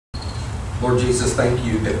Lord Jesus, thank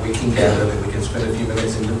you that we can gather, that we can spend a few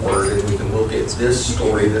minutes in your word, and we can look at this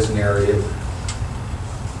story, this narrative,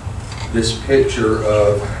 this picture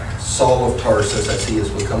of Saul of Tarsus as he has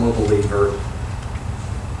become a believer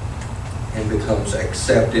and becomes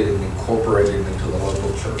accepted and incorporated into the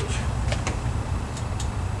local church.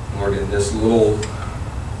 Lord, in this little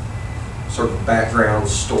sort of background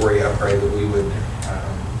story, I pray that we would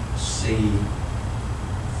see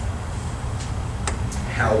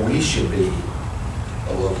how we should be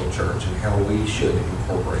a local church and how we should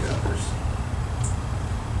incorporate others.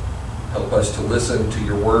 Help us to listen to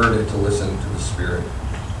your word and to listen to the Spirit.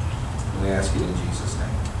 And we ask it in Jesus' name.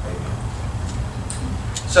 Amen.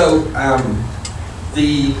 So,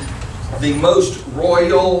 the most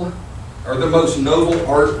royal, or the most noble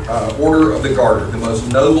order of the Garter, the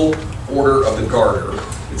most noble order of the Garter.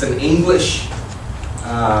 It's an English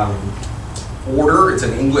order. It's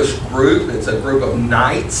an English group. It's a group of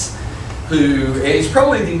knights who, it's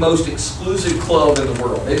probably the most exclusive club in the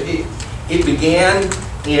world. It began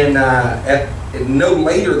in no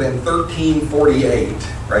later than 1348,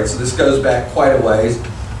 right? So this goes back quite a ways.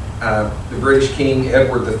 The British King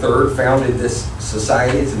Edward III founded this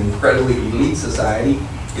society. It's an incredibly elite society.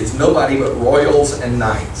 It's nobody but royals and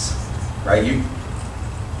knights, right?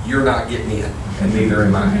 You're not getting in, and neither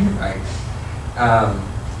am I, right?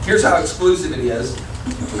 Here's how exclusive it is.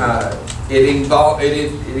 It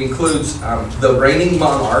includes the reigning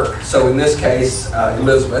monarch. So in this case,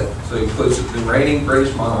 Elizabeth. So it includes the reigning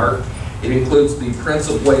British monarch. It includes the Prince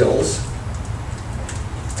of Wales,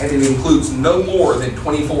 and it includes no more than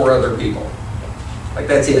 24 other people. Like,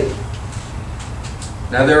 that's it.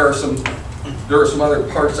 Now there are some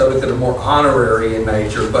other parts of it that are more honorary in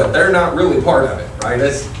nature, but they're not really part of it, right?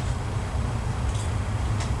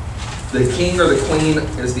 The king or the queen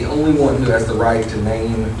is the only one who has the right to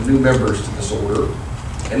name new members to this order.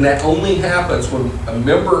 And that only happens when a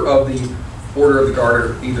member of the Order of the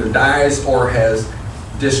Garter either dies or has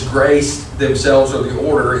disgraced themselves or the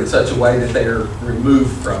order in such a way that they are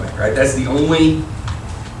removed from it, right? That's the only,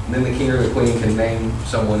 and then the king or the queen can name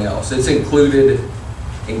someone else. It's included,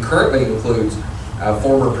 and currently includes,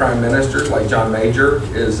 former prime ministers like John Major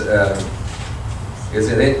is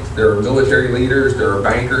in it. There are military leaders, there are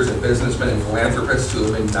bankers and businessmen and philanthropists who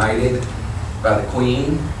have been knighted by the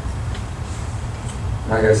Queen.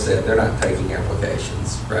 Like I said, they're not taking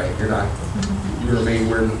applications, right? You or me,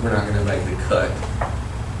 we're not going to make the cut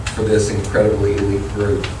for this incredibly elite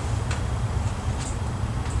group.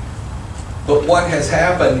 But what has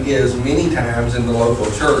happened is many times in the local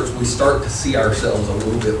church, we start to see ourselves a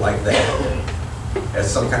little bit like that,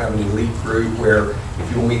 as some kind of an elite group where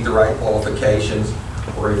if you'll meet the right qualifications,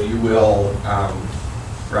 or if you will,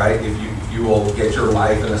 right, if you will get your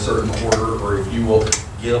life in a certain order, or if you will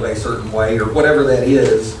give a certain way, or whatever that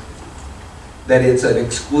is, that it's an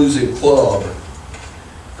exclusive club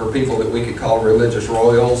for people that we could call religious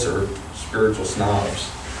royals or spiritual snobs.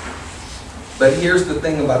 But here's the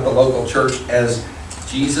thing about the local church as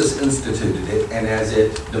Jesus instituted it and as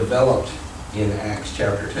it developed in Acts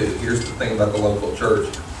chapter 2. Here's the thing about the local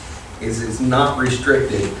church, is it's not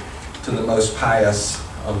restricted to the most pious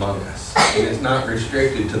among us. It is not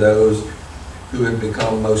restricted to those who have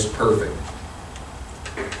become most perfect.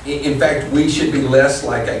 In fact, we should be less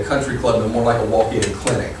like a country club and more like a walk-in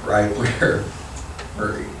clinic, right? Where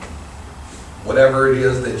whatever it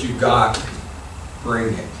is that you got,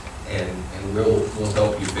 bring it, and we'll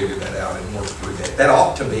help you figure that out and work through that. That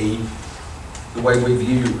ought to be the way we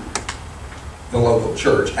view the local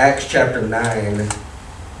church. Acts chapter 9,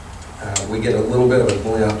 we get a little bit of a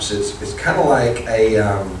glimpse. It's kind of like a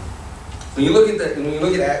when you look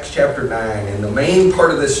at Acts chapter 9, and the main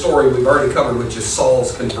part of this story we've already covered, which is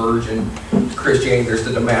Saul's conversion to Christianity. There's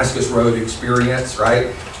the Damascus Road experience,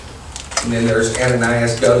 right? And then there's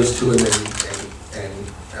Ananias goes to him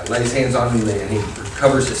and lays hands on him, and he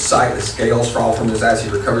recovers his sight. The scales fall from his eyes. He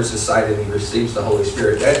recovers his sight, and he receives the Holy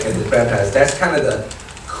Spirit and is baptized. That's kind of the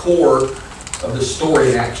core of the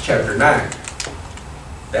story in Acts chapter 9.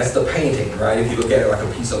 That's the painting, right? If you look at it like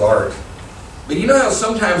a piece of art. But you know how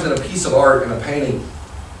sometimes in a piece of art, in a painting,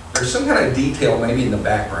 there's some kind of detail maybe in the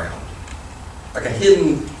background. Like a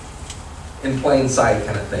hidden in plain sight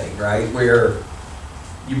kind of thing, right? Where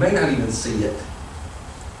you may not even see it.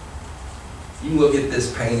 You can look at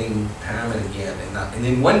this painting time and again, and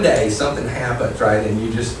then one day something happens, right? And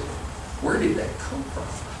you just, where did that come from?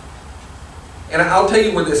 And I'll tell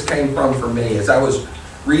you where this came from for me. As I was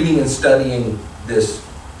reading and studying this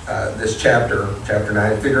chapter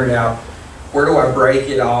 9, figuring out where do I break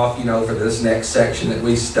it off, for this next section that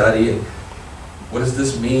we study, and what does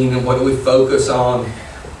this mean, and what do we focus on?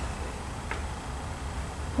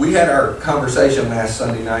 We had our conversation last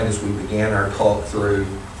Sunday night as we began our talk through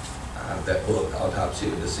that book, Autopsy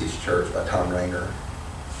of a Deceased Church by Tom Rainer.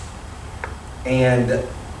 And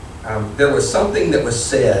there was something that was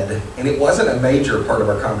said, and it wasn't a major part of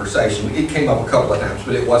our conversation. It came up a couple of times,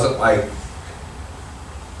 but it wasn't like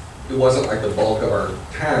the bulk of our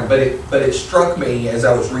time. But it struck me as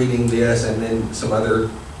I was reading this, and then some other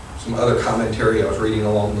commentary I was reading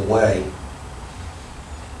along the way,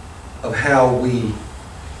 of how we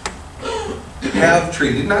have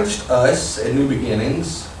treated, not just us at New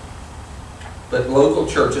Beginnings, but local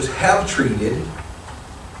churches have treated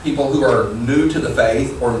people who are new to the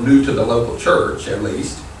faith, or new to the local church at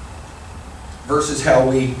least, versus how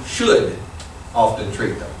we should often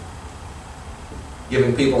treat them.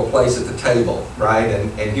 Giving people a place at the table, right?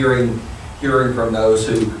 And hearing from those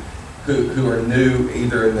who are new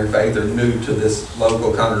either in their faith or new to this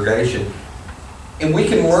local congregation. And we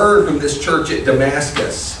can learn from this church at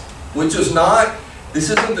Damascus, which is not, this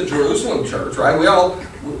isn't the Jerusalem church, right?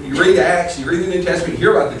 You read Acts, you read the New Testament, you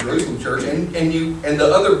hear about the Jerusalem church, and the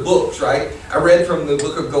other books, right? I read from the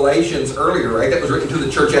book of Galatians earlier, right? That was written to the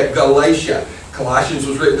church at Galatia. Colossians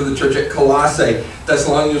was written to the church at Colossae.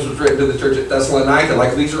 Thessalonians was written to the church at Thessalonica.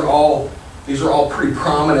 Like, these are all pretty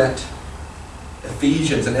prominent.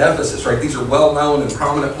 Ephesians and Ephesus, right? These are well-known and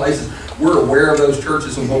prominent places. We're aware of those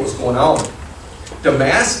churches and what was going on.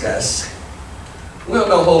 Damascus, we don't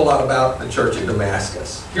know a whole lot about the church in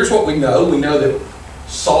Damascus. Here's what we know. We know that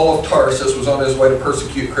Saul of Tarsus was on his way to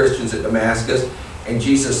persecute Christians at Damascus, and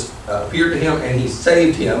Jesus appeared to him, and he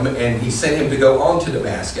saved him, and he sent him to go on to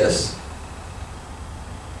Damascus,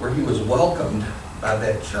 where he was welcomed by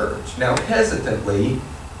that church. Now, hesitantly,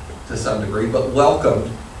 to some degree, but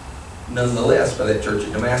welcomed nonetheless by that church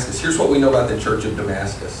at Damascus. Here's what we know about the church of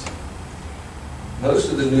Damascus.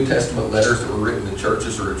 Most of the New Testament letters that were written to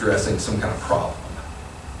churches are addressing some kind of problem.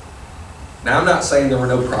 Now, I'm not saying there were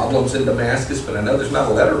no problems in Damascus, but I know there's not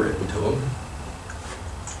a letter written to them.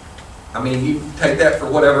 I mean, you take that for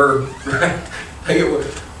whatever, right?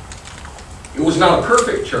 It was not a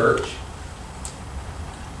perfect church,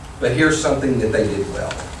 but here's something that they did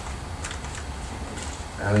well.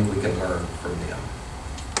 I think we can learn from them.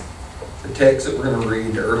 The text that we're going to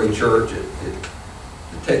read, the early church,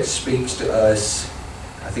 the text speaks to us,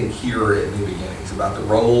 I think, here at New Beginnings about the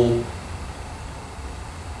role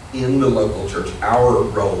in the local church, our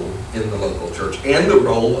role in the local church, and the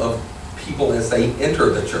role of people as they enter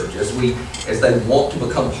the church, as they want to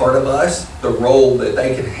become part of us, the role that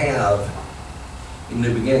they can have in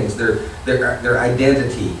New Beginnings, their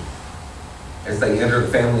identity as they enter the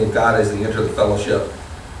family of God, as they enter the fellowship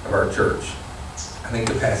of our church. I think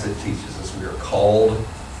the passage teaches us we are called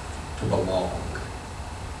to belong.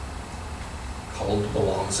 Called to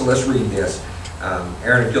belong. So let's read this.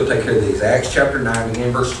 Aaron, if you'll take care of these. Acts chapter 9,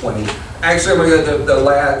 beginning verse 20. Actually, I'm going to go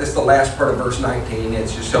to this is the last part of verse 19.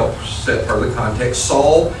 It's just help set further context.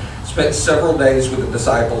 Saul spent several days with the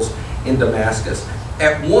disciples in Damascus.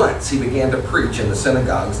 At once he began to preach in the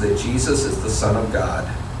synagogues that Jesus is the Son of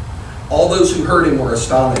God. All those who heard him were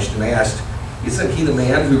astonished and asked, "Isn't he the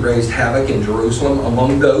man who raised havoc in Jerusalem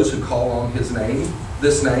among those who call on his name,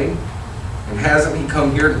 this name? And hasn't he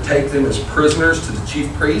come here to take them as prisoners to the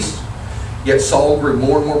chief priests?" Yet Saul grew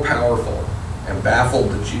more and more powerful and baffled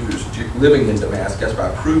the Jews living in Damascus by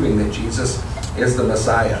proving that Jesus is the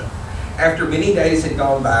Messiah. After many days had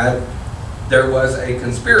gone by, there was a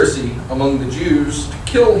conspiracy among the Jews to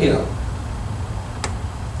kill him.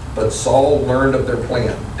 But Saul learned of their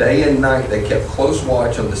plan. Day and night they kept close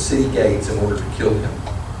watch on the city gates in order to kill him.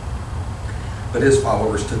 But his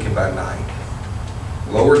followers took him by night,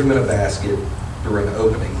 lowered him in a basket through an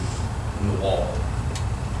opening in the wall.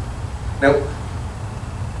 Now,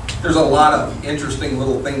 there's a lot of interesting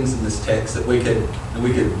little things in this text that we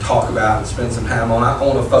could talk about and spend some time on. I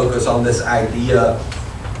want to focus on this idea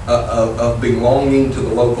of belonging to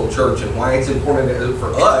the local church and why it's important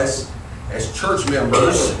for us as church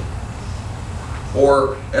members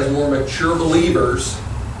or as more mature believers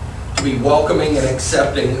to be welcoming and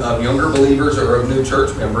accepting of younger believers or of new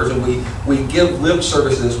church members. And we give lip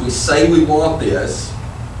services. We say we want this.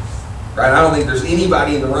 Right? I don't think there's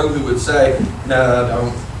anybody in the room who would say,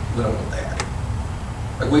 "No, we don't want that."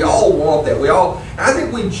 Like, we all want that. I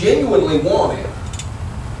think we genuinely want it.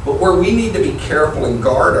 But where we need to be careful and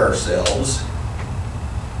guard ourselves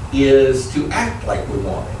is to act like we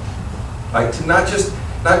want it. Like, to not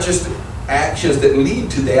just actions that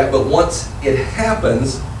lead to that, but once it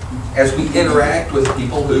happens, as we interact with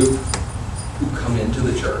people who come into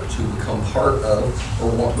the church, who become part of or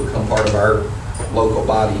want to become part of our local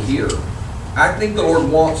body here. I think the Lord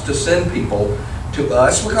wants to send people to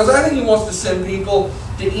us because I think He wants to send people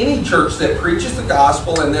to any church that preaches the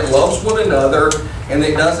gospel and that loves one another and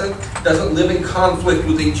that doesn't live in conflict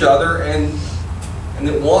with each other and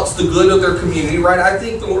that wants the good of their community, right? I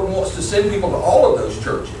think the Lord wants to send people to all of those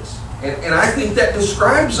churches. And I think that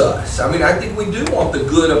describes us. I mean, I think we do want the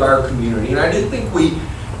good of our community. And I do think we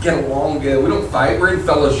get along together. We don't fight. We're in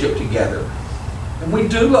fellowship together. And we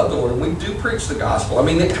do love the Lord. And we do preach the gospel. I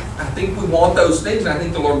mean, I think we want those things. And I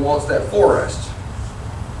think the Lord wants that for us.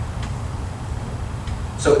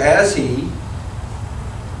 So as He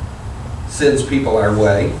sends people our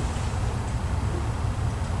way,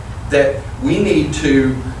 that we need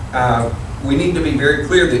to be very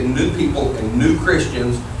clear that new people and new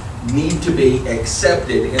Christians need to be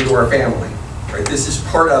accepted into our family. Right? This is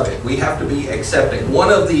part of it. We have to be accepted.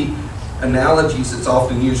 One of the analogies that's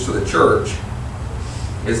often used for the church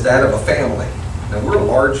is that of a family. Now, we're a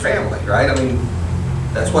large family, right? I mean,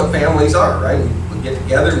 that's what families are, right? We get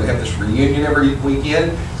together and we have this reunion every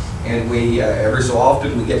weekend, and we every so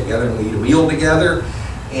often we get together and we eat a meal together,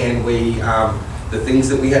 and we the things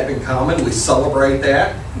that we have in common, we celebrate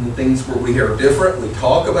that. And the things where we are different, we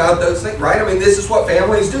talk about those things, right? I mean, this is what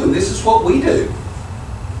families do, and this is what we do.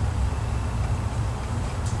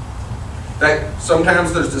 In fact,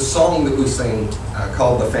 sometimes there's this song that we sing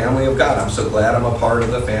called The Family of God. I'm so glad I'm a part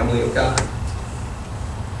of the family of God.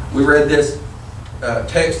 We read this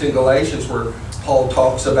text in Galatians where Paul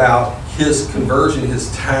talks about his conversion,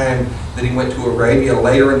 his time that he went to Arabia.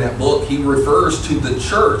 Later in that book, he refers to the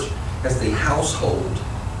church as the household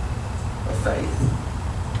of faith.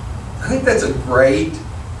 I think that's a great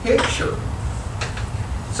picture.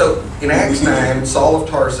 So in Acts 9, Saul of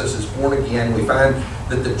Tarsus is born again. We find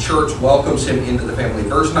that the church welcomes him into the family.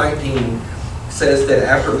 Verse 19 says that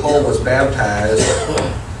after Paul was baptized,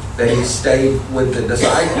 that he stayed with the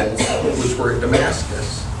disciples, which were at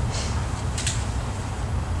Damascus.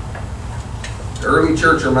 The early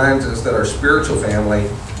church reminds us that our spiritual family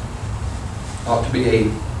ought to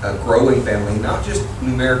be a growing family, not just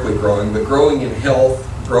numerically growing, but growing in health,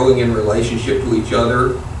 growing in relationship to each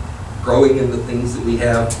other, growing in the things that we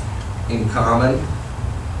have in common.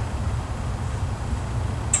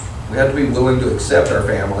 We have to be willing to accept our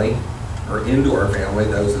family, or into our family,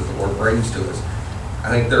 those that the Lord brings to us. I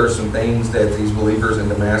think there are some things that these believers in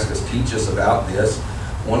Damascus teach us about this.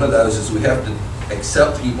 One of those is we have to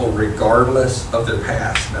accept people regardless of their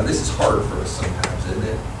past. Now, this is hard for us sometimes, isn't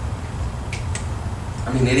it?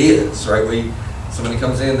 I mean, it is, right? Somebody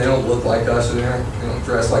comes in, they don't look like us, or they don't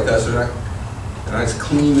dress like us, or they're not as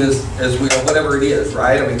clean as we are, whatever it is,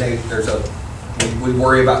 right? I mean, we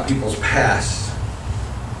worry about people's past.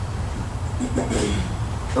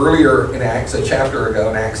 Earlier in Acts, a chapter ago,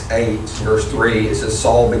 in Acts 8, verse 3, it says,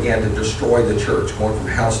 Saul began to destroy the church, going from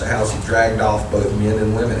house to house. He dragged off both men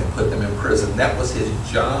and women and put them in prison. That was his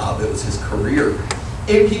job. It was his career.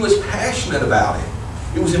 And he was passionate about it.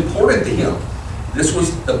 It was important to him. This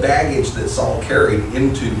was the baggage that Saul carried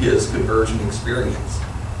into his conversion experience.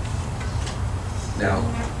 Now,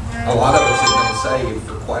 a lot of us have been saved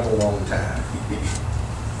for quite a long time.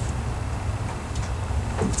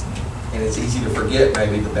 And it's easy to forget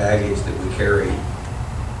maybe the baggage that we carry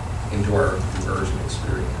into our conversion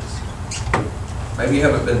experience. Maybe you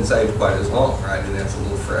haven't been saved quite as long, right? And that's a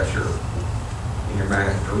little fresher in your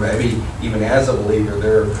mind. Or maybe even as a believer,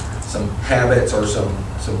 there are some habits or some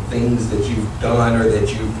things that you've done or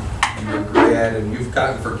that you regret and you've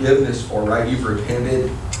gotten forgiveness for, right? You've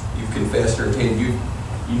repented, you've confessed or repented.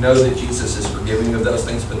 You know that Jesus is forgiving of those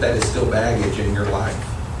things, but that is still baggage in your life.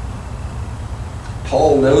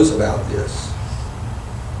 Paul knows about this.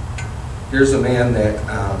 Here's a man that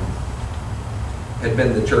had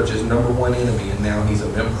been the church's #1 enemy, and now he's a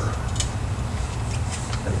member.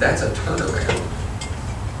 And that's a turnaround.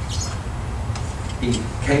 He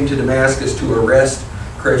came to Damascus to arrest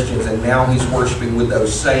Christians, and now he's worshiping with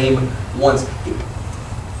those same ones.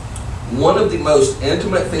 One of the most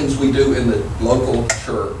intimate things we do in the local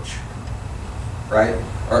church, right,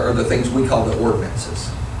 are the things we call the ordinances.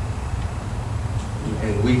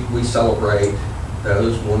 And we celebrate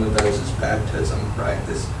those. One of those is baptism, right?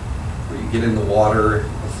 This where you get in the water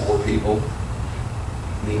before people.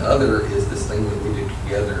 And the other is this thing that we do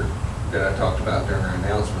together that I talked about during our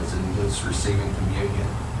announcements, and it's receiving communion.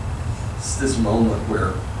 It's this moment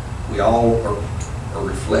where we all are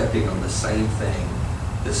reflecting on the same thing,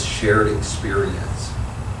 this shared experience.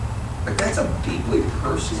 Like, that's a deeply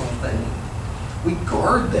personal thing. We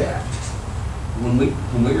guard that. When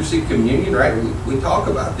we receive communion, right, we talk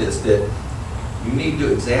about this, that you need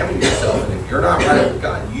to examine yourself, and if you're not right with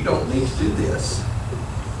God, you don't need to do this.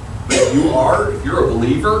 But if you're a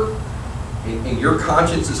believer, and your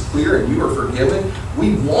conscience is clear and you are forgiven,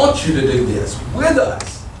 we want you to do this with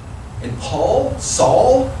us. And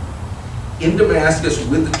Saul, in Damascus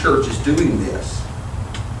with the church is doing this.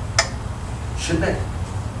 Isn't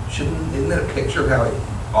that a picture of how it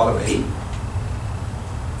ought to be?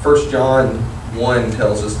 1 John 1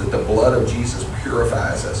 tells us that the blood of Jesus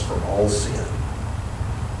purifies us from all sin.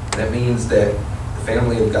 That means that the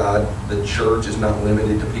family of God, the church, is not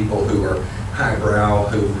limited to people who are highbrow,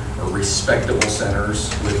 who are respectable sinners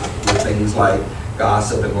with things like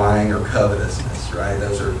gossip and lying or covetousness, right?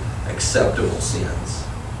 Those are acceptable sins.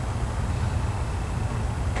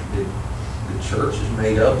 The church is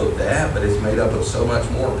made up of that, but it's made up of so much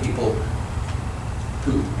more. People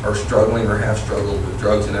who are struggling or have struggled with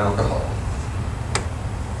drugs and alcohol,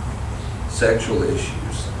 sexual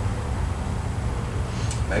issues,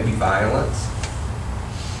 maybe violence,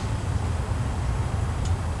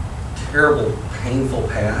 terrible, painful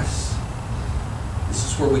past. This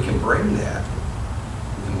is where we can bring that.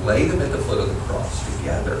 We can lay them at the foot of the cross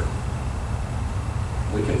together.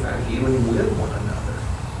 We can find healing with one another.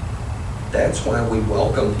 That's why we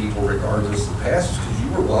welcome people regardless of the past, because you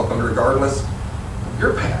were welcomed regardless of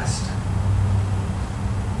your past.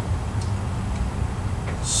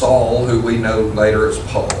 Saul, who we know later as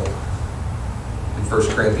Paul, in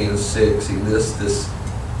 1 Corinthians 6, he lists this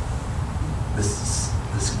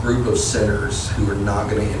group of sinners who are not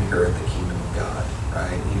going to inherit the kingdom of God,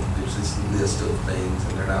 right? There's this list of things,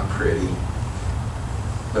 and they're not pretty.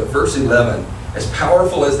 But verse 11, as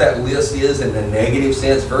powerful as that list is in the negative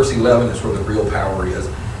sense, verse 11 is where the real power is.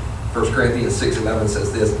 1 Corinthians 6:11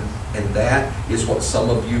 says this, and that is what some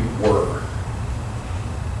of you were.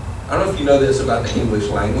 I don't know if you know this about the English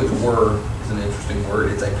language. Were is an interesting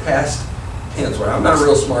word. It's a past tense word. I'm not a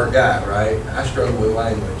real smart guy, right? I struggle with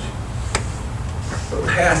language. But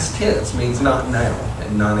past tense means not now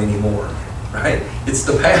and not anymore, right? It's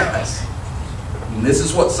the past. And this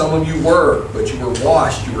is what some of you were, but you were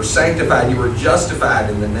washed, you were sanctified, you were justified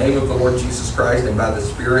in the name of the Lord Jesus Christ and by the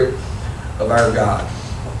Spirit of our God.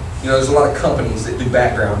 You know, there's a lot of companies that do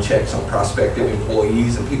background checks on prospective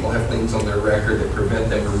employees, and people have things on their record that prevent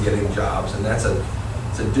them from getting jobs, and it's a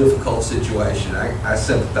difficult situation. I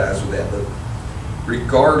sympathize with that, but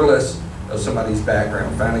regardless of somebody's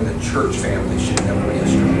background, finding a church family should never be a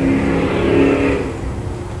struggle.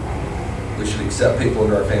 We should accept people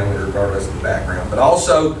into our family regardless of the background. But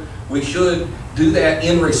also, we should do that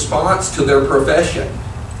in response to their profession.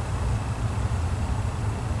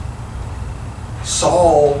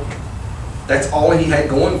 Saul, that's all he had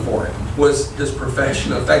going for him, was his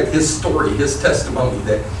profession of faith, his story, his testimony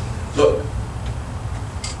that, look,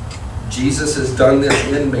 Jesus has done this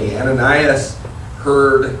in me. Ananias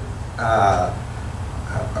heard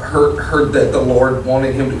that the Lord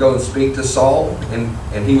wanted him to go and speak to Saul,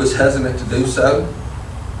 and he was hesitant to do so.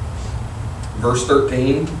 Verse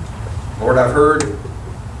 13, Lord, I've heard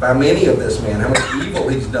by many of this man how much evil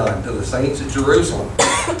he's done to the saints at Jerusalem.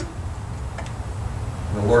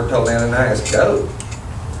 And the Lord told Ananias, go.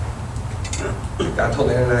 God told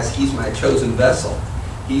Ananias, he's my chosen vessel.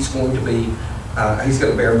 He's going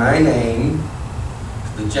to bear my name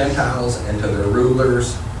to the Gentiles and to their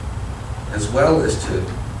rulers, as well as to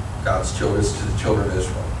God's children, to the children of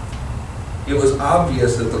Israel. It was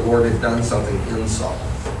obvious that the Lord had done something in Saul.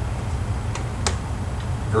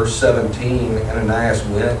 Verse 17, Ananias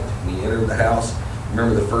went and he entered the house.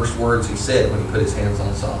 Remember the first words he said when he put his hands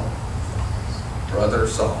on Saul. Brother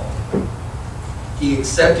Saul. He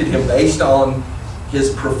accepted him based on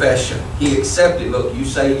his profession. He accepted, look, you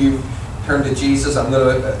say you've turned to Jesus,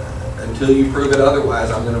 until you prove it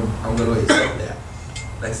otherwise, I'm going to accept that.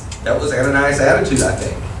 That was Ananias' attitude, I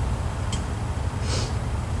think.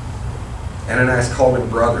 Ananias called him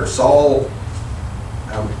brother. Saul,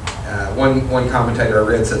 one commentator I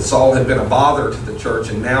read said Saul had been a bother to the church,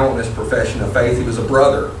 and now in his profession of faith, he was a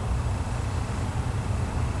brother.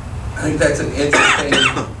 I think that's an interesting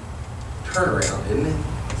turnaround, isn't it?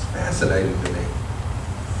 It's fascinating to me.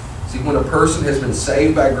 See, when a person has been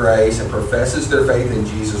saved by grace and professes their faith in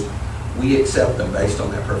Jesus, we accept them based on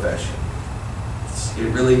that profession. It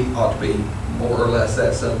really ought to be more or less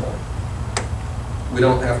that simple. We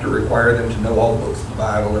don't have to require them to know all the books of the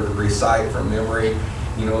Bible or to recite from memory,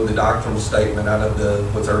 the doctrinal statement out of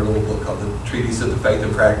what's our little book called the Treatise of the Faith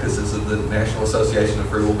and Practices of the National Association of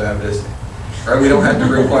Free Will Baptists. Right? We don't have to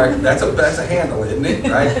require, that's a handle, isn't it?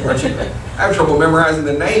 Right? I have trouble memorizing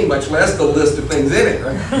the name, much less the list of things in it.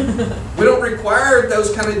 Right? We don't require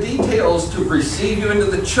those kind of details to receive you into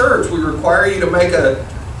the church. We require you to make an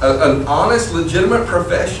honest, legitimate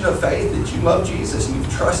profession of faith that you love Jesus and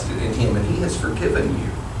you've trusted in Him and He has forgiven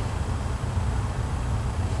you.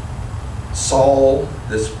 Saul,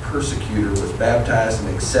 this persecutor, was baptized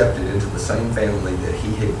and accepted into the same family that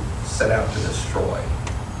he had set out to destroy.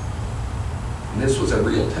 And this was a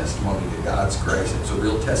real testimony to God's grace. It was a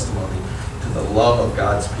real testimony to the love of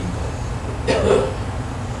God's people.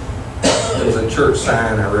 There was a church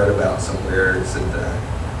sign I read about somewhere. It said,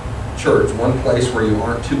 church, one place where you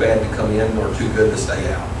aren't too bad to come in nor too good to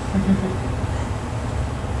stay out.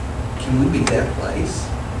 Can we be that place?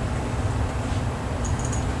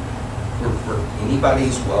 Where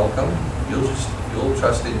anybody's welcome? You'll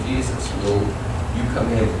trust in Jesus. You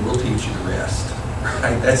come in and we'll teach you the rest.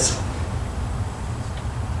 Right?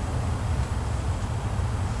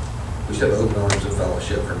 We should have open arms of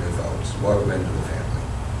fellowship for new folks. Welcome into the family.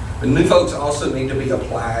 But new folks also need to be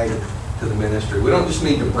applied to the ministry. We don't just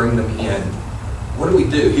need to bring them in. What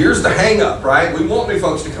do? Here's the hang up, right? We want new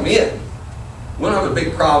folks to come in. We don't have a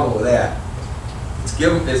big problem with that. It's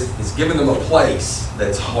giving them a place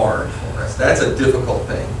that's hard for us. That's a difficult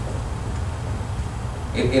thing.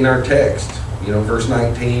 In our text, verse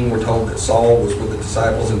 19, we're told that Saul was with the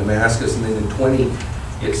disciples in Damascus, and then in 20,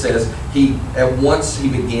 it says, at once he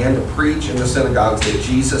began to preach in the synagogues that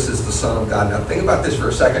Jesus is the Son of God. Now think about this for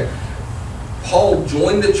a second. Paul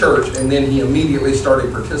joined the church, and then he immediately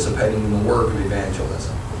started participating in the work of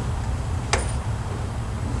evangelism.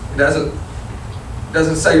 It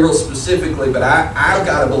doesn't say real specifically, but I've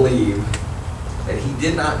got to believe that he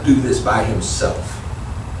did not do this by himself.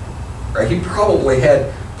 Right? He probably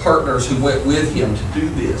had partners who went with him to do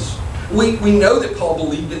this. We know that Paul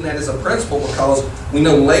believed in that as a principle because we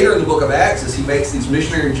know later in the book of Acts as he makes these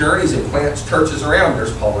missionary journeys and plants churches around,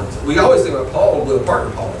 there's Paul and we always think about Paul with a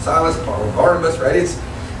partner, Paul and Silas, Paul and Barnabas, right?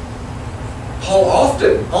 Paul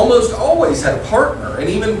almost always had a partner, and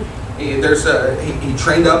even he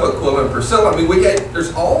trained up Aquila and Priscilla. I mean,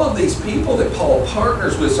 there's all of these people that Paul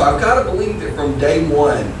partners with, so I've got to believe that from day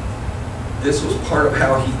one, this was part of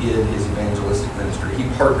how he did his evangelistic ministry. He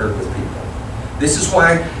partnered with people. This is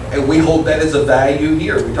why, and we hold that as a value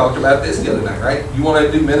here. We talked about this the other night, right? You want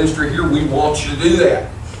to do ministry here? We want you to do that.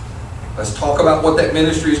 Let's talk about what that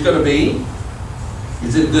ministry is going to be.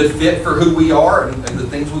 Is it a good fit for who we are and the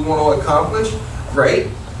things we want to accomplish? Great.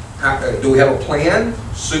 Do we have a plan?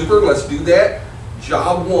 Super. Let's do that.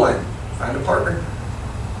 Job one, find a partner.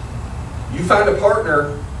 You find a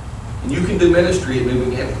partner, and you can do ministry at New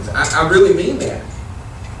Beginnings. I really mean that.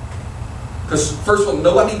 Because, first of all,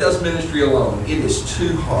 nobody does ministry alone. It is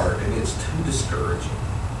too hard and it's too discouraging.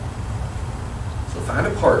 So find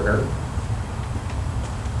a partner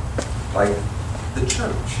like the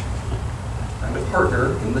church. Find a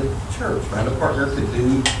partner in the church. Find a partner to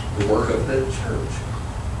do the work of the church.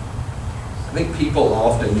 I think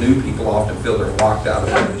new people often feel they're locked out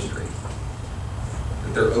of ministry,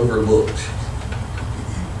 that they're overlooked.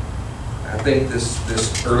 I think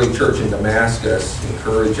this early church in Damascus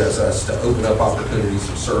encourages us to open up opportunities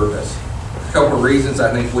of service. A couple of reasons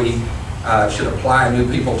I think we should apply new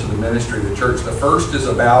people to the ministry of the church. The first is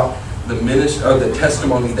about the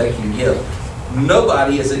testimony they can give.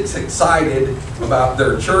 Nobody is as excited about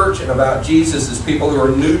their church and about Jesus as people who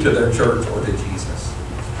are new to their church or to Jesus.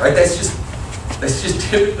 Right? That's just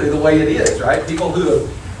typically the way it is, right? People who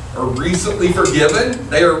are recently forgiven,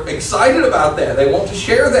 they are excited about that. They want to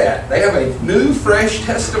share that. They have a new, fresh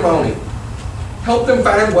testimony. Help them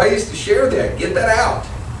find ways to share that. Get that out.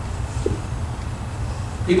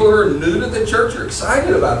 People who are new to the church are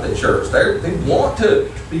excited about the church. They want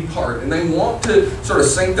to be part, and they want to sort of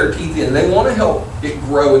sink their teeth in. They want to help it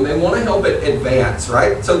grow, and they want to help it advance,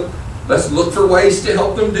 right? So let's look for ways to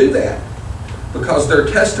help them do that because their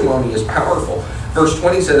testimony is powerful. Verse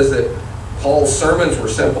 20 says that Paul's sermons were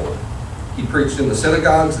simple. He preached in the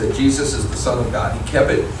synagogues that Jesus is the Son of God. He kept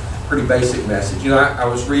it a pretty basic message. I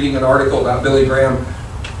was reading an article about Billy Graham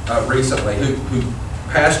recently who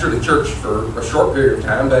pastored a church for a short period of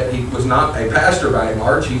time, but he was not a pastor by and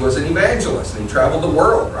large. He was an evangelist, and he traveled the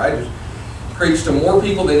world, right? He preached to more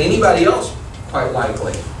people than anybody else, quite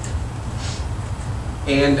likely.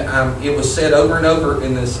 And it was said over and over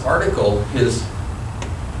in this article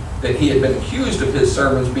that he had been accused of his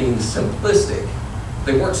sermons being simplistic.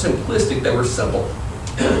 They weren't simplistic, they were simple.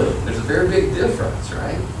 There's a very big difference,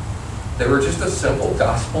 right? They were just a simple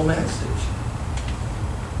gospel message.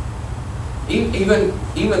 Even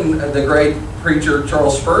the great preacher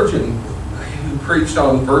Charles Spurgeon, who preached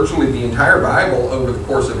on virtually the entire Bible over the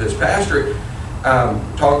course of his pastorate,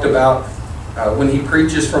 talked about when he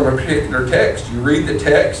preaches from a particular text. You read the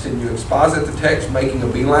text and you exposit the text, making a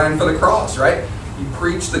beeline for the cross, right? He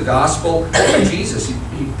preached the gospel of Jesus.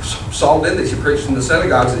 Saul did this. He preached in the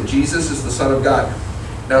synagogues that Jesus is the Son of God.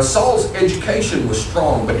 Now, Saul's education was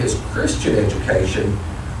strong, but his Christian education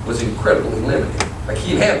was incredibly limited. Like,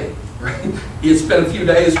 he didn't have it, right? He had spent a few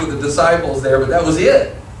days with the disciples there, but that was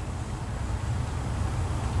it.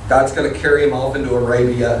 God's going to carry him off into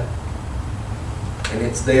Arabia, and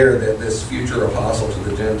it's there that this future apostle to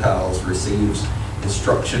the Gentiles receives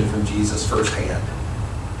instruction from Jesus firsthand.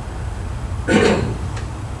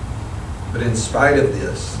 But in spite of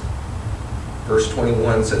this, verse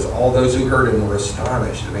 21 says, all those who heard him were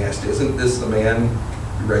astonished and asked, isn't this the man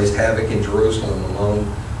who raised havoc in Jerusalem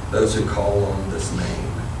among those who call on this name?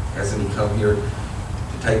 Hasn't he come here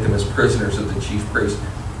to take them as prisoners of the chief priests?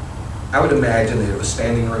 I would imagine that it was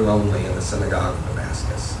standing room only in the synagogue of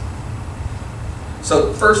Damascus.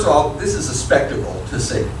 So first of all, this is a spectacle to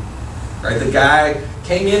see. Right? The guy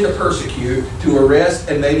came in to persecute, to arrest,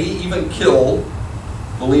 and maybe even kill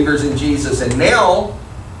believers in Jesus. And now,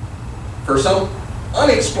 for some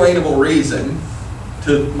unexplainable reason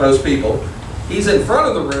to most people, he's in front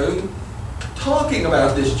of the room talking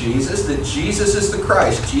about this Jesus, that Jesus is the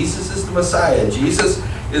Christ, Jesus is the Messiah, Jesus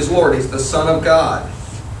is Lord, he's the Son of God.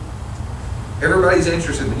 Everybody's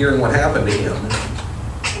interested in hearing what happened to him.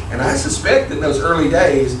 And I suspect that in those early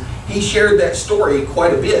days, he shared that story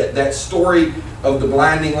quite a bit. That story of the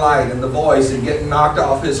blinding light and the voice and getting knocked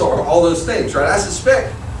off his horse, all those things, right? I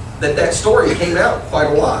suspect that that story came out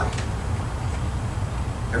quite a lot.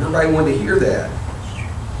 Everybody wanted to hear that.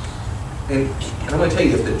 And I'm going to tell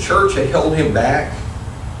you, if the church had held him back,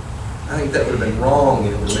 I think that would have been wrong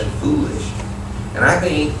and it would have been foolish. And I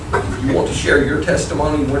think if you want to share your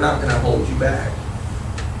testimony, we're not going to hold you back.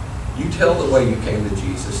 You tell the way you came to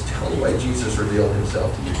Jesus. Tell the way Jesus revealed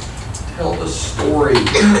himself to you. Tell the story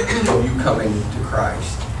of you coming to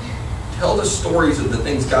Christ. Tell the stories of the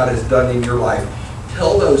things God has done in your life.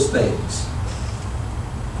 Tell those things.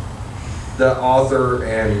 The author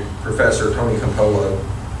and professor, Tony Campolo,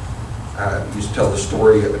 used to tell the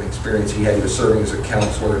story of an experience he had. He was serving as a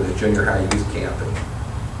counselor in a junior high youth camp. And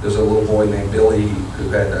there's a little boy named Billy who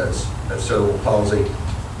had a cerebral palsy.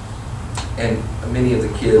 And many of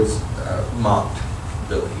the kids mocked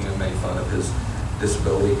Billy, made fun of his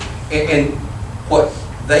disability. And what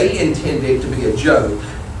they intended to be a joke,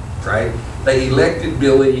 right? They elected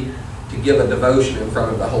Billy to give a devotion in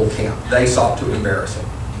front of the whole camp. They sought to embarrass him,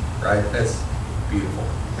 right? That's beautiful.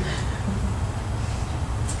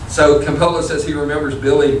 So Campolo says he remembers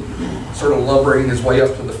Billy sort of lumbering his way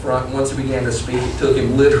up to the front. Once he began to speak, it took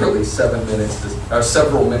him literally several minutes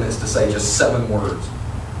to say just 7 words.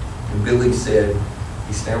 And Billy said,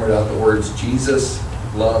 he stammered out the words, Jesus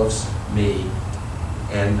loves me,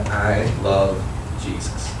 and I love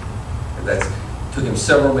Jesus. And that took him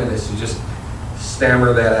several minutes to just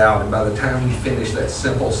stammer that out. And by the time he finished that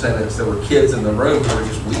simple sentence, there were kids in the room who were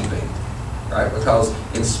just weeping, right? Because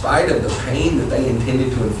in spite of the pain that they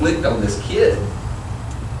intended to inflict on this kid,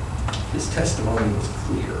 his testimony was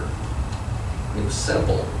clear. It was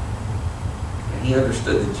simple. And he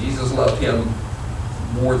understood that Jesus loved him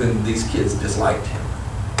more than these kids disliked him.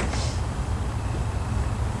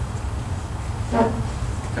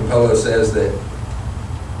 Campolo says that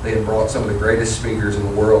they had brought some of the greatest speakers in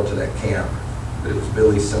the world to that camp, but it was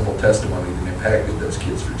Billy's simple testimony that impacted those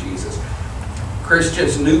kids for Jesus.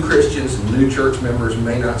 Christians, and new church members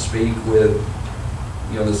may not speak with,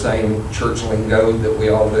 the same church lingo that we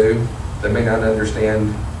all do. They may not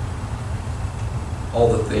understand all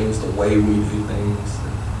the things, the way we do things.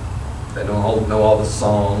 They don't all know all the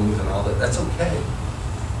songs and all that. That's okay.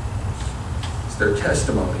 It's their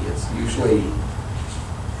testimony. It's usually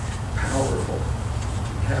powerful.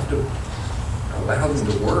 You have to allow them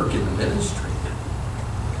to work in the ministry.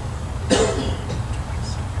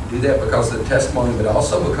 You do that because of the testimony, but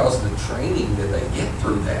also because of the training that they get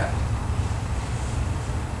through that.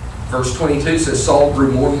 Verse 22 says, Saul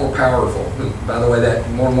grew more and more powerful. And by the way, that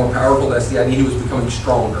more and more powerful, that's the idea he was becoming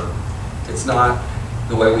stronger. It's not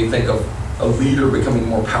the way we think of a leader becoming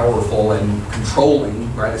more powerful and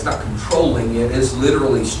controlling, right? It's not controlling, it is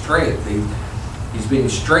literally strength. He's being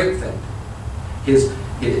strengthened. His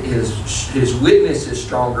witness is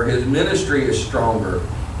stronger. His ministry is stronger.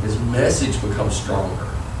 His message becomes stronger.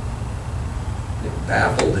 It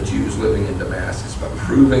baffled the Jews living in Damascus by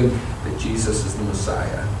proving that Jesus is the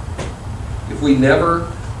Messiah. If we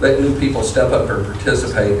never let new people step up and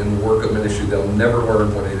participate in the work of ministry, they'll never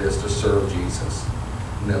learn what it is to serve Jesus.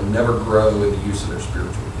 And they'll never grow in the use of their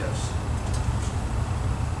spiritual gifts.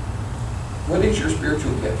 What is your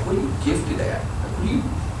spiritual gift? What are you gifted at?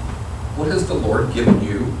 What has the Lord given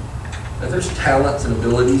you? Now, there's talents and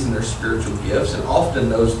abilities and there's spiritual gifts, and often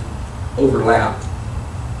those overlap.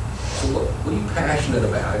 So what are you passionate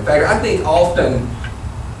about? In fact, I think often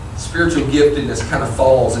spiritual giftedness kind of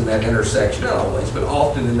falls in that intersection, not always, but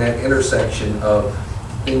often in that intersection of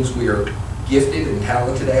things we are gifted and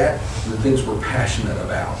talented at, and the things we're passionate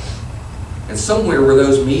about. And somewhere where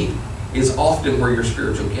those meet is often where your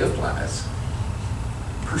spiritual gift lies.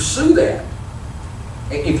 Pursue that.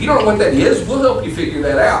 And if you don't know what that is, we'll help you figure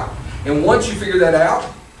that out. And once you figure that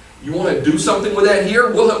out, you want to do something with that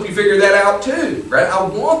here, we'll help you figure that out too, right? I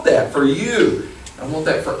want that for you. I want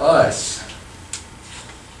that for us.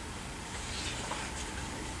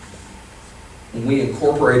 When we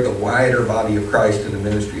incorporate the wider body of Christ into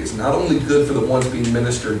ministry, it's not only good for the ones being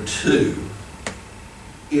ministered to,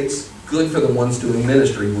 it's good for the ones doing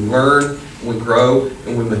ministry. We learn, we grow,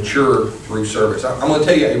 and we mature through service. I'm going to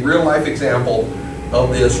tell you a real life example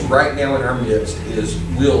of this right now in our midst is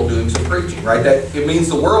Will doing some preaching, right? That it means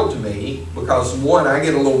the world to me because, one, I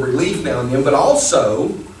get a little relief now and then, but also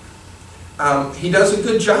he does a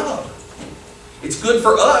good job. It's good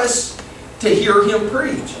for us to hear him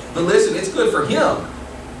preach. But listen, it's good for him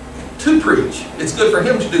to preach. It's good for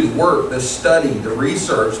him to do the work, the study, the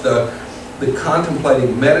research, the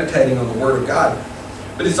contemplating, meditating on the Word of God.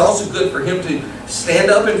 But it's also good for him to stand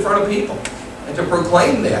up in front of people and to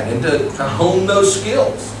proclaim that and to hone those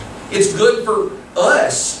skills. It's good for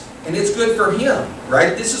us and it's good for him,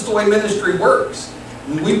 right? This is the way ministry works.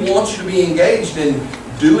 And we want you to be engaged in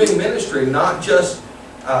doing ministry, not just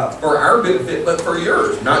for our benefit, but for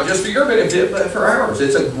yours. Not just for your benefit, but for ours.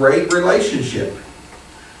 It's a great relationship.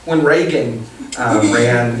 When Reagan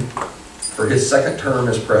ran for his second term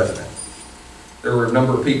as president, there were a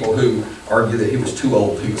number of people who argued that he was too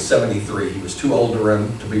old. He was 73. He was too old to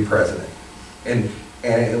run to be president. And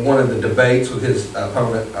in one of the debates with his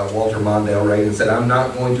opponent, Walter Mondale, Reagan said, "I'm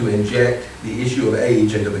not going to inject the issue of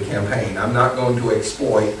age into the campaign. I'm not going to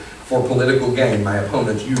exploit for political gain my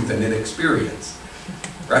opponent's youth and inexperience."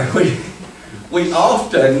 Right? We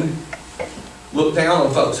often look down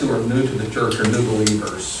on folks who are new to the church or new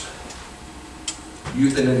believers.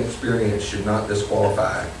 Youth and inexperience should not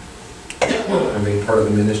disqualify from being part of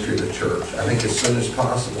the ministry of the church. I think as soon as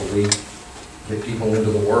possible we get people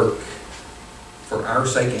into the work for our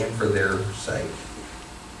sake and for their sake.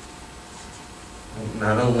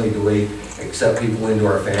 Not only do we accept people into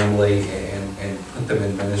our family and put them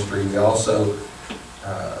in ministry, we also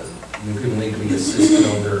people need to be assisted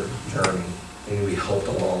on their journey. They need to be helped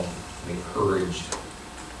along and encouraged.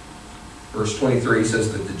 Verse 23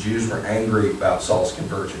 says that the Jews were angry about Saul's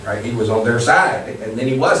conversion, right? He was on their side, and then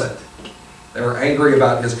he wasn't. They were angry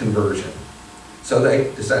about his conversion. So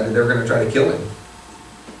they decided they were going to try to kill him.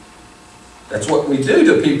 That's what we do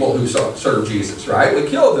to people who serve Jesus, right? We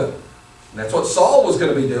kill them. And that's what Saul was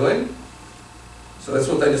going to be doing. So that's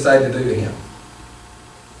what they decided to do to him.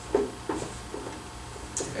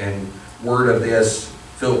 And word of this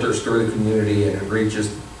filters through the community and it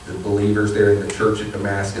reaches the believers there in the church at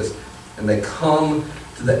Damascus. And they come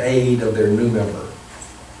to the aid of their new member.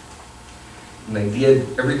 And they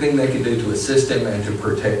did everything they could do to assist him and to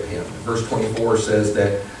protect him. Verse 24 says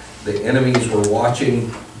that the enemies were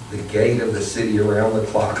watching the gate of the city around the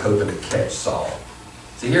clock, hoping to catch Saul.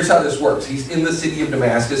 See, here's how this works. He's in the city of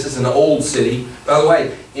Damascus. It's an old city. By the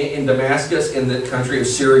way, in Damascus, in the country of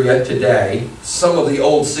Syria today, some of the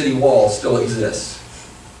old city walls still exist.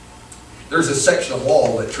 There's a section of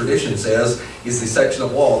wall that tradition says is the section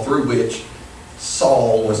of wall through which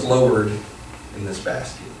Saul was lowered in this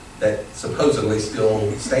basket that supposedly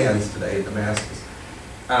still stands today in Damascus.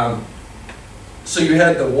 So you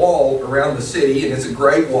had the wall around the city, and it's a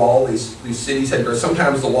great wall. These cities had,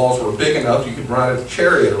 sometimes the walls were big enough you could ride a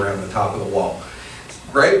chariot around the top of the wall.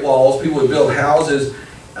 Great walls. People would build houses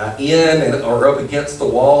in or up against the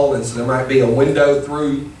wall, and so there might be a window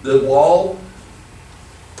through the wall.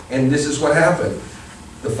 And this is what happened.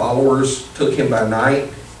 The followers took him by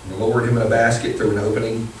night and lowered him in a basket through an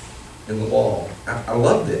opening in the wall. I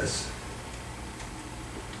love this.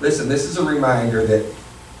 Listen, this is a reminder that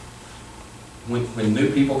when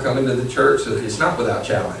new people come into the church, it's not without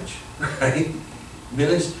challenge, right?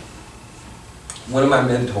 One of my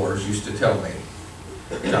mentors used to tell me,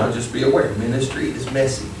 John, just be aware, ministry is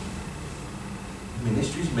messy.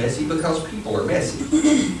 Ministry is messy because people are messy.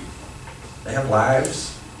 They have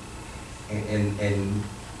lives, and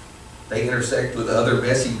they intersect with other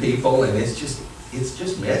messy people, and it's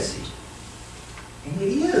just messy. And it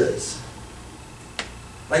is.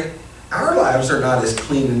 Like, our lives are not as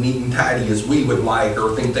clean and neat and tidy as we would like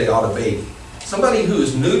or think they ought to be. Somebody who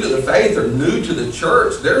is new to the faith or new to the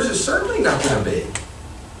church, theirs is certainly not going to be.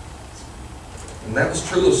 And that was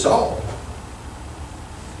true of Saul.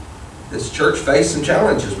 This church faced some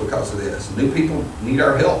challenges because of this. New people need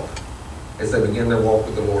our help as they begin their walk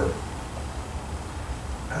with the Lord.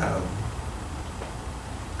 A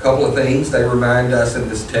couple of things. They remind us in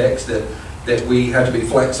this text that that we have to be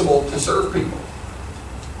flexible to serve people.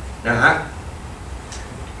 Now,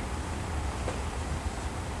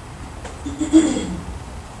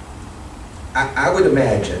 I would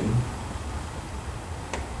imagine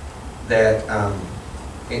that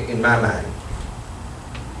in my mind,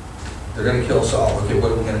 they're going to kill Saul. Okay,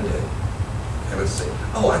 what are we going to do? Okay, let's see.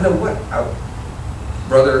 Oh, I know what.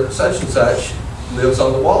 Brother such and such lives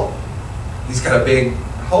on the wall. He's got a big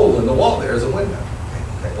hole in the wall. There's a window.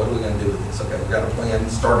 Okay, what are we going to do with this? Okay, we've got a plan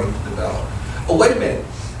starting to develop. Oh, wait a minute.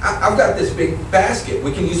 I've got this big basket.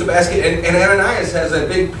 We can use a basket. And Ananias has a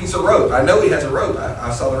big piece of rope. I know he has a rope.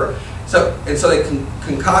 I saw the rope. So they can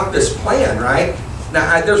concoct this plan, right?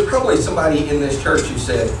 Now, there's probably somebody in this church who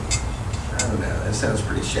said, I don't know, that sounds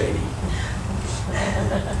pretty shady.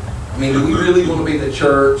 I mean, do we really want to be the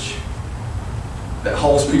church that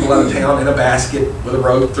hauls people out of town in a basket with a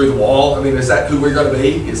rope through the wall? I mean, is that who we're going to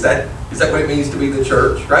be? Is that what it means to be the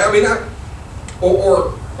church, right? I mean,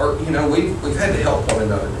 or you know, we've had to help one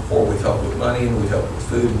another before. We've helped with money, and we've helped with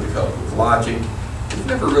food, and we've helped with lodging. We've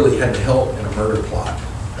never really had to help in a murder plot.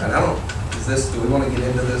 And do we want to get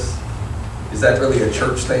into this? Is that really a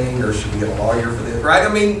church thing, or should we get a lawyer for this, right?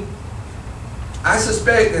 I mean, I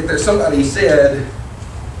suspect that there's somebody who said,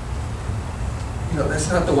 you know, that's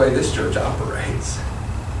not the way this church operates.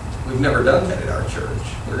 We've never done that at our church.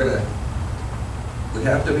 We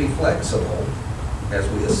have to be flexible as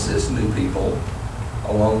we assist new people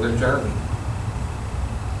along their journey.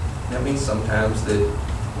 That means sometimes that,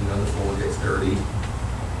 you know, the floor gets dirty,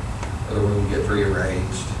 or the room gets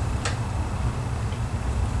rearranged.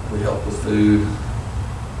 We help with food.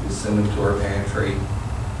 We send them to our pantry.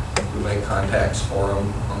 We make contacts for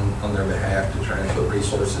them on their behalf to try and put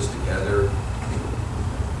resources together.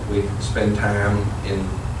 We spend time in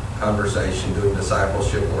conversation doing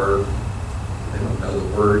discipleship work. They don't know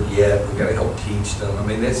the word yet. We've got to help teach them. I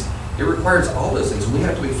mean, it requires all those things. We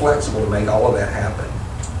have to be flexible to make all of that happen.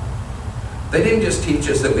 They didn't just teach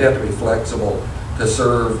us that we have to be flexible to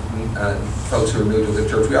serve folks who are new to the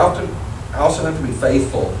church. We also have to be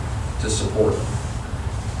faithful to support them.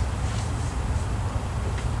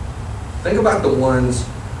 Think about the ones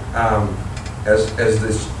as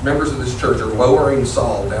this members of this church are lowering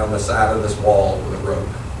Saul down the side of this wall with a rope.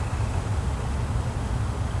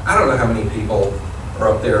 I don't know how many people are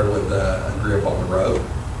up there with a grip on the rope.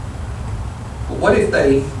 But what if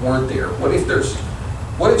they weren't there? What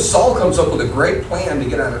if Saul comes up with a great plan to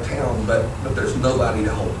get out of town, but there's nobody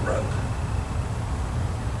to hold the rope?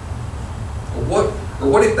 Or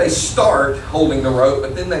what if they start holding the rope,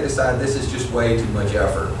 but then they decide this is just way too much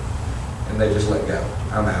effort, and they just let go?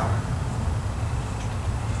 I'm out.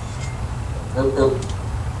 Or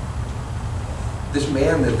this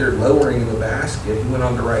man that they're lowering in the basket, he went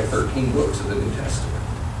on to write 13 books of the New Testament.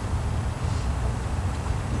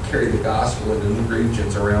 He carried the gospel into new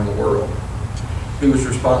regions around the world. He was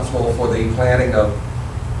responsible for the planting of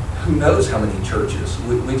who knows how many churches.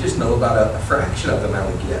 We just know about a fraction of them, I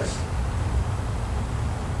would guess.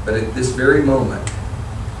 But at this very moment,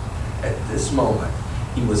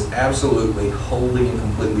 he was absolutely, wholly, and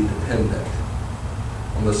completely dependent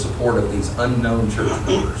on the support of these unknown church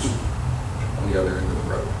members on the other end of the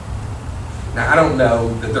road. Now, I don't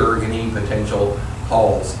know that there are any potential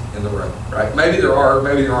Pauls in the room, right? Maybe there are,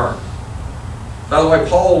 maybe there aren't. By the way,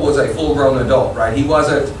 Paul was a full-grown adult, right? He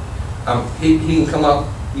wasn't, he can come up,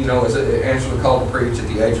 you know, as answer the call to preach at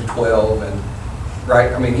the age of 12, and,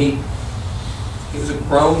 right? I mean, he was a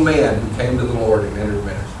grown man who came to the Lord and entered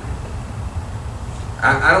ministry.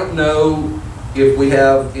 I don't know if we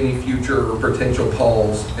have any future or potential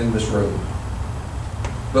Pauls in this room,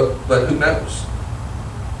 but who knows?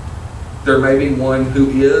 There may be one who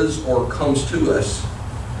is or comes to us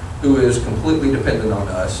who is completely dependent on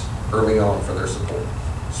us early on for their support,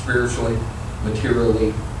 spiritually,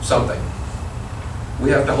 materially, something. We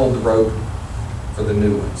have to hold the rope for the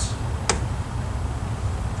new ones.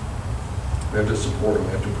 We have to support them.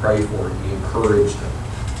 We have to pray for them. We encourage them.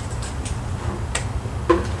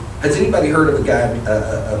 Has anybody heard of a guy,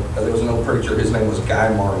 there was an old preacher, his name was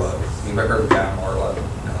Guy Marlowe. Anybody heard of Guy Marlowe?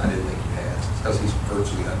 No, I didn't think you had. It's because he's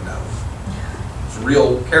virtually unknown. It's a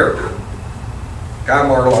real character. Guy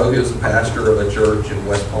Marlowe, he was the pastor of a church in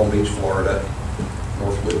West Palm Beach, Florida,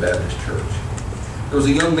 Northwood Baptist Church. There was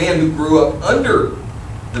a young man who grew up under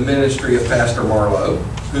the ministry of Pastor Marlowe,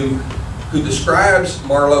 who describes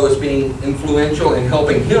Marlowe as being influential in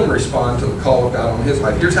helping him respond to the call of God on his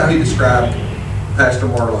life. Here's how he described Pastor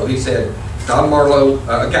Marlowe. He said, Guy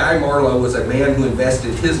Marlowe was a man who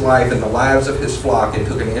invested his life in the lives of his flock and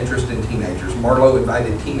took an interest in teenagers. Marlowe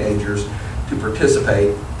invited teenagers to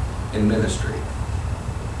participate in ministry.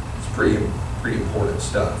 It's pretty important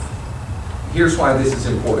stuff. here's why this is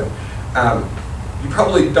important. You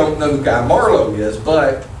probably don't know who Guy Marlowe is,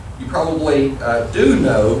 but you probably do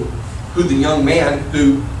know who the young man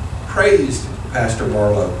who praised Pastor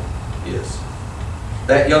Marlowe is.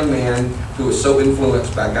 That young man who was so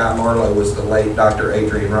influenced by Guy Marlowe was the late Dr.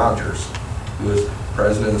 Adrian Rogers, who was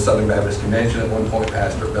president of the Southern Baptist Convention, at one point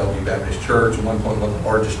pastor at Bellevue Baptist Church, at one point one of the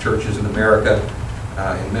largest churches in America,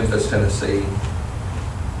 in Memphis, Tennessee.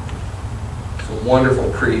 He's a wonderful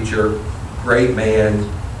preacher, great man.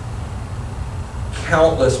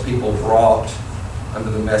 Countless people brought under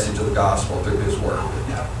the message of the gospel through his work.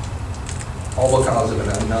 All because of an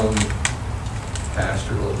unknown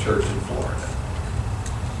pastor, little church in Florida.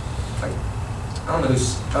 Like, I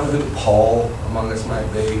don't know who Paul among us might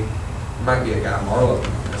be. There might be a Guy Marlowe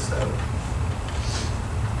among us, though.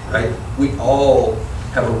 Right? We all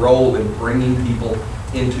have a role in bringing people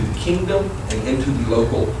into the kingdom and into the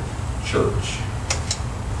local church.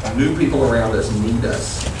 New people around us need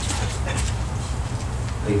us.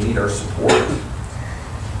 They need our support.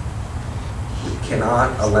 We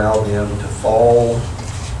cannot allow them to fall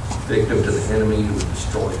victim to the enemy who would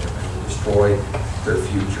destroy them and will destroy their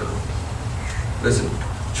future. Listen,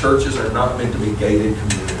 churches are not meant to be gated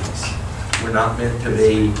communities. We're not meant to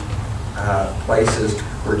be places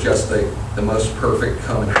where just the most perfect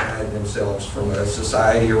come and hide themselves from a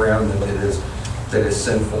society around them that is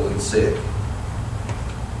sinful and sick.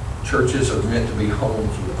 Churches are meant to be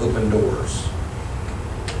homes with open doors,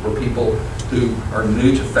 where people who are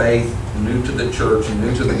new to faith, new to the church, and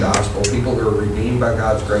new to the gospel, people who are redeemed by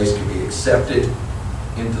God's grace, can be accepted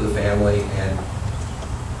into the family and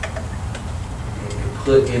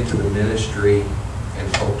put into the ministry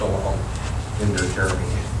and helped along in their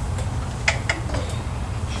journey.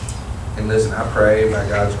 And listen, I pray by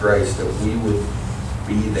God's grace that we would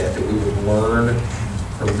be that we would learn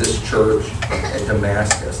from this church at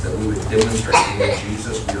Damascus, that we would demonstrate to you,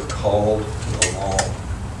 Jesus, we are called to belong.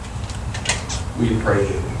 Will you pray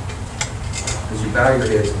with me? As you bow your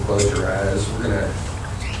heads and close your eyes, we're going to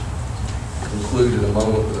conclude in a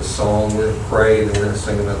moment with a song. We're going to pray, and then we're going to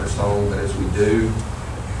sing another song. But as we do,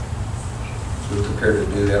 as we prepare to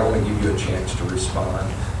do that, I want to give you a chance to respond.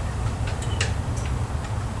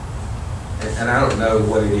 And I don't know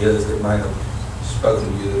what it is that might have spoken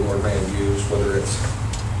to you, that the Lord may have used, whether it's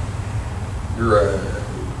you're a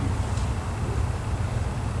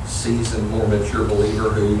seasoned, more mature believer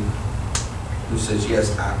who says,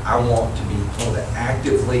 yes, I want to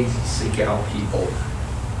actively seek out people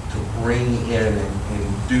to bring in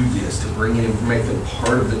and do this, to bring in and make them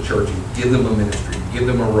part of the church and give them a ministry, give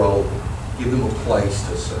them a role, give them a place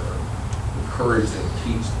to serve, encourage them,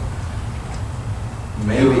 teach them.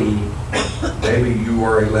 Maybe you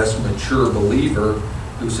are a less mature believer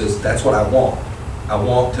who says, that's what I want. I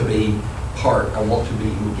want to be part. I want to be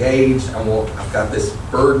engaged. I've got this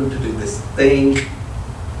burden to do this thing.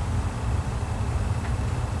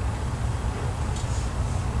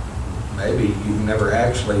 Maybe you've never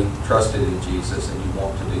actually trusted in Jesus and you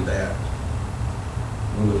want to do that.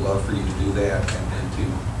 We would love for you to do that and then to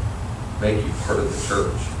make you part of the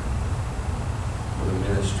church with a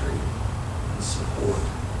ministry and support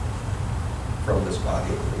from this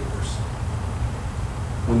body of believers.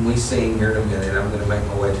 When we sing here in a minute, I'm going to make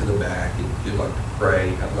my way to the back. If you'd like to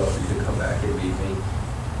pray, I'd love for you to come back and meet me.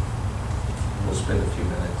 We'll spend a few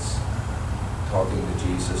minutes talking to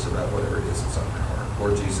Jesus about whatever it is that's on your heart.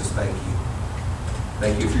 Lord Jesus, thank you.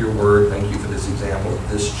 Thank you for your word. Thank you for this example of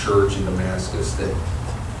this church in Damascus that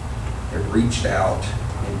reached out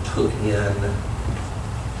and took in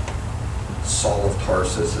Saul of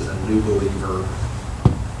Tarsus as a new believer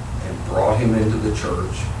and brought him into the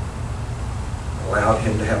church, allowed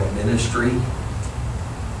him to have a ministry,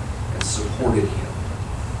 and supported him.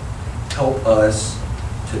 Help us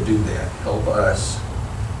to do that. Help us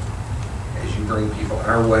as you bring people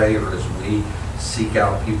our way, or as we seek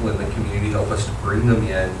out people in the community, help us to bring them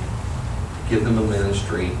in, to give them a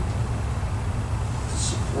ministry, to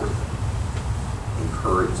support them,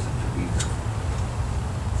 encourage them to be there.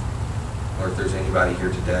 Or if there's anybody here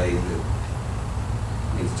today that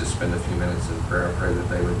needs to spend a few minutes in prayer, I pray that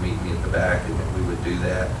they would meet me at the back and that we would do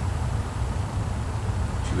that.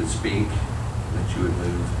 That you would speak, and that you would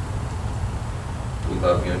move. We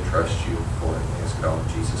love you and trust you for it. We ask it all in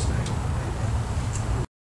Jesus' name.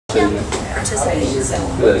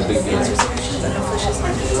 Good, big deal.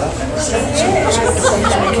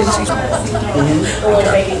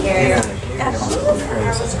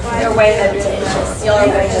 They're way better than us. Y'all are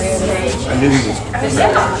way better than us. I knew he was.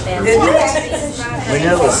 We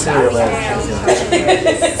know the serial.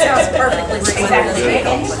 Sounds perfectly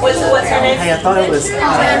What's her name? Hey, I thought it was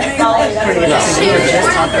pretty interesting. We were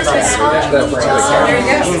just talking about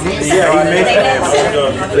Yeah, he mentioned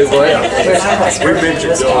him. We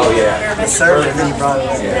mentioned, the server, and then he brought it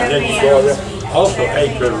up. and then you brought up, also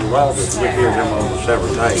Acre Rogers, we hear him on the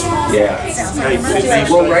several days. Yeah. Hey,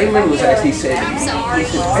 Well, Raymond was actually saying, Until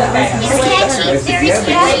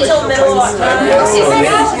middle of October.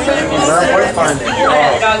 Well, we're finding it.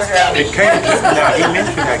 it came, now he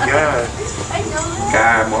mentioned that guy.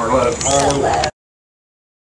 Guy Marlowe.